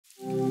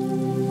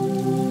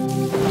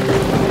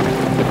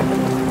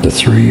The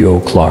 3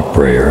 o'clock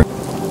prayer.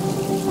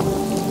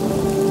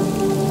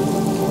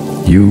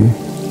 You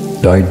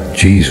died,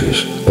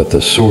 Jesus, but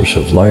the source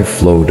of life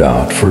flowed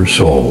out for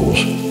souls,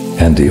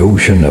 and the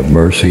ocean of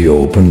mercy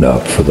opened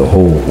up for the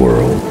whole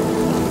world.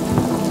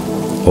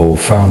 O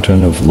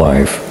fountain of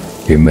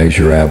life,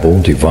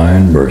 immeasurable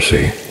divine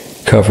mercy,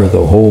 cover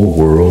the whole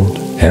world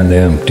and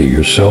empty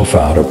yourself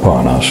out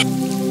upon us.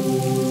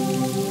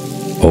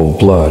 O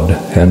blood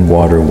and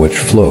water which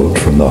flowed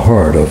from the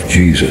heart of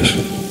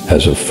Jesus,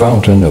 as a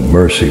fountain of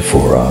mercy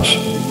for us,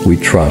 we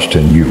trust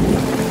in you.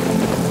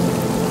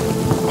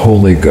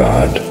 Holy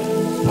God,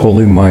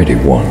 Holy Mighty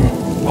One,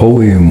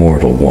 Holy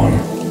Immortal One,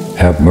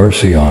 have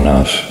mercy on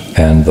us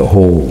and the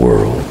whole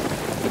world.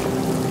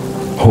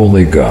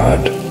 Holy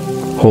God,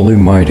 Holy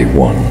Mighty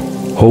One,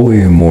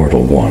 Holy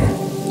Immortal One,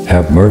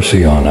 have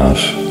mercy on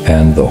us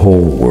and the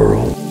whole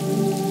world.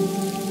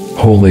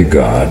 Holy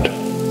God,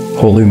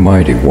 Holy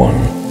Mighty One,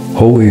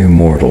 Holy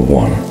Immortal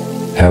One,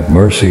 have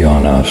mercy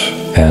on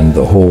us and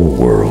the whole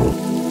world.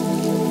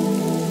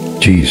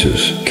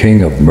 Jesus,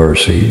 King of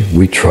mercy,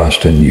 we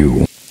trust in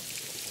you.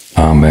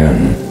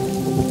 Amen.